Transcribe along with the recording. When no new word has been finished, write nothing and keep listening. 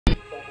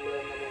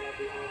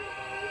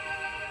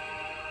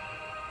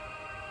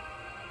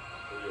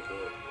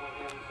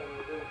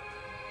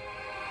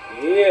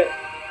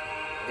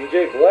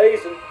DJ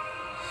Blazin.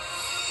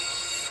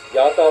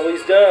 Y'all thought we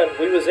was done.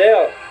 We was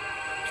out.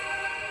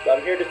 But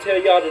I'm here to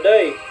tell y'all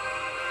today,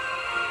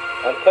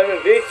 I'm claiming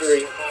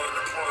victory.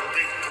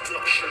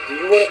 Do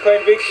you want to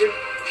claim victory?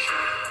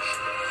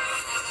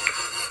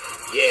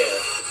 Yeah,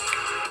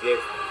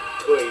 just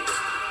Tweezy.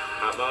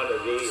 I'm on the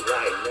beat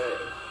like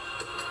nothing.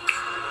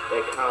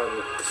 They call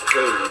me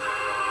Tweezy.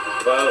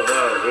 For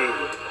one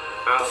reason,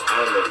 I'm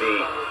on the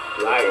beat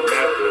like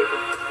nothing.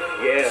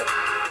 Yeah,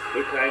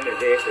 we claiming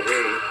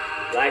victory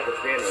like a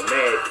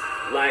cinematic,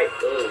 like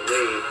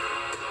weed.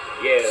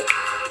 Yeah,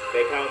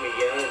 they call me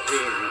Young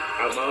Tweezy.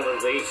 I'm on the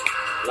beat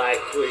like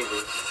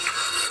Tweezy.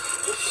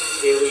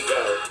 Here we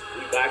go.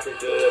 We about to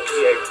do a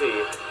PXT.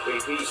 We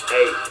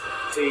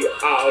PHT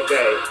all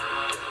day.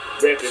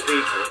 Repping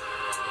people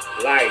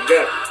like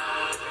nothing.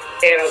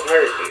 And I'm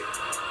perfect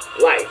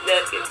like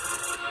nothing.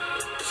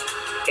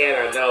 And I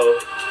know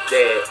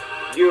that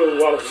you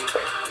want me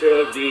to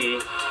be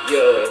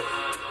yours.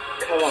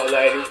 Come on,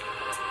 lady.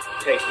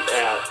 Take you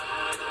out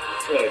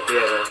to a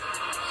dinner.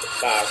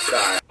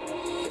 5-star.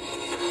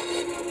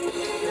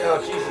 Now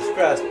Jesus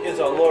Christ is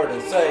our Lord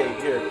and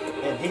Savior,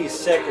 and He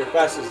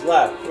sacrificed His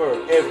life for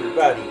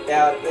everybody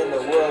out in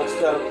the world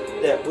so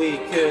that we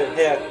could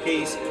have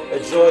peace,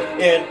 joy,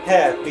 and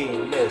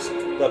happiness.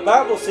 The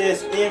Bible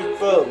says in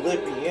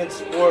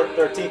Philippians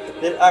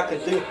 4:13 that I can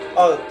do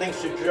all the things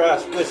through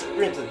Christ which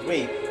strengthens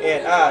me,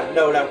 and I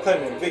know that I'm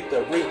claiming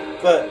victory.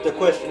 But the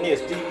question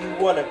is, do you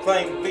want to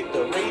claim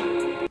victory?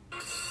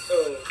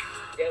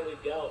 There we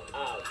go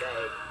all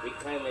day. We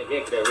claiming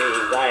victory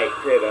like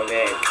to the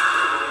next.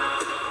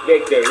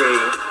 Victory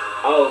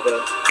over.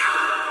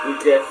 We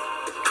just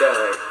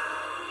done.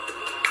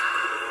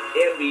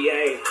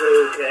 NBA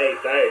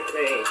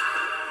 2K13.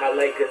 My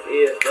Lakers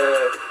is the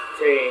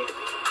team.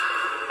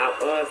 I'm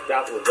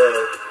unstoppable.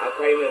 I'm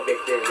claiming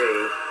victory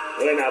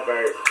when I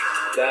burst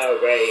the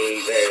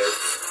Raiders.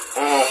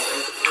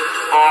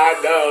 I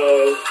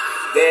know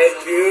that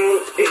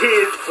you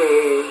is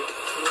cool.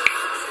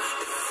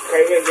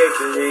 Claiming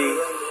victory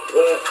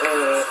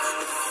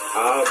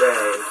all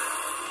day.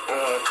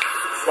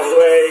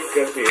 Away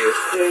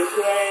confused to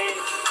claim.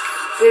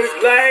 It's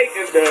like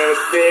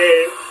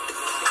nothing.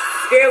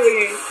 There we.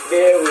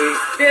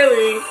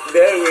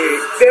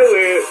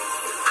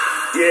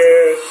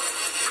 Yeah.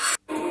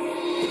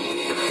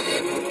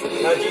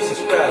 Now Jesus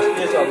Christ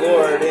is our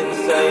Lord and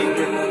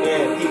Savior,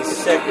 and He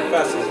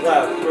sacrificed His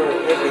life for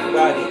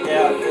everybody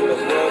out in the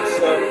world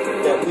so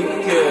that we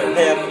could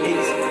have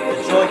peace,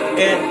 joy,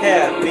 and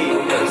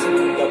happiness.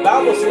 The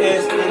Bible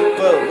says in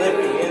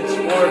Philippians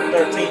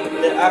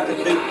 4:13 that I can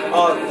do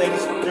all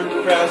things through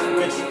Christ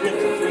which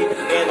strengthens me,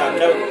 and I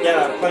know that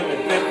I'm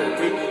claiming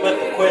victory. But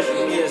the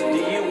question is, do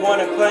you want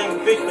to claim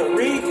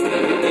victory?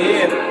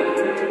 Yeah.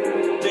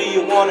 Do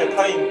you want to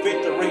claim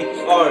victory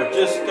or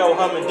just go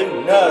home and do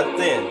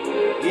nothing?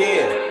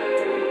 Yeah,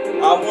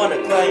 I want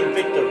to claim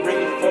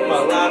victory for my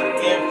life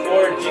and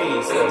for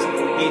Jesus.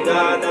 He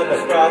died on the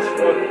cross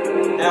for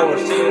our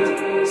sins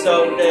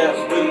so that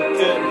we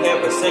could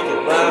have a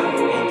second life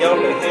and go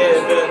to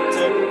heaven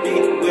to be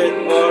with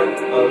our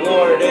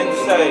Lord and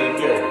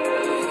Savior.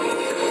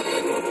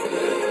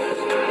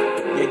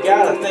 You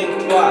gotta think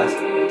twice.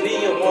 Do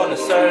you want to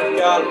serve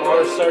God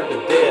or serve the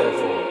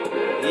devil?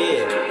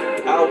 Yeah.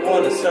 I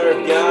want to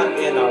serve God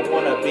and I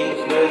want to be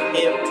with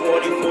Him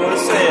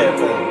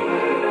 24/7.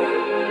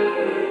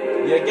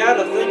 You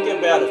gotta think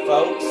about it,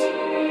 folks.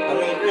 I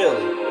mean,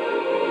 really.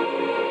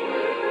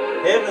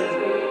 Heaven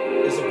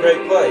is a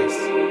great place.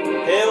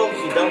 Hell,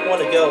 you don't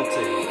want to go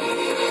to.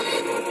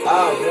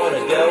 I want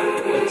to go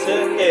to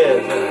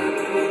heaven.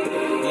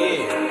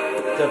 Yeah,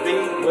 to be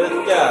with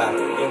God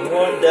and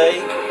one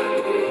day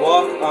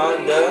walk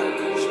on the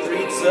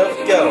streets of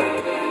gold.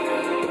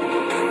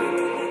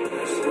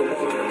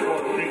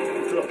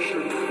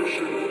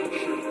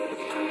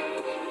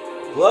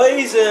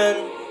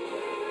 Blazin',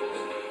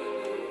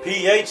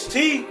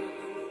 PHT,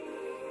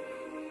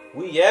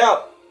 we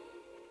out.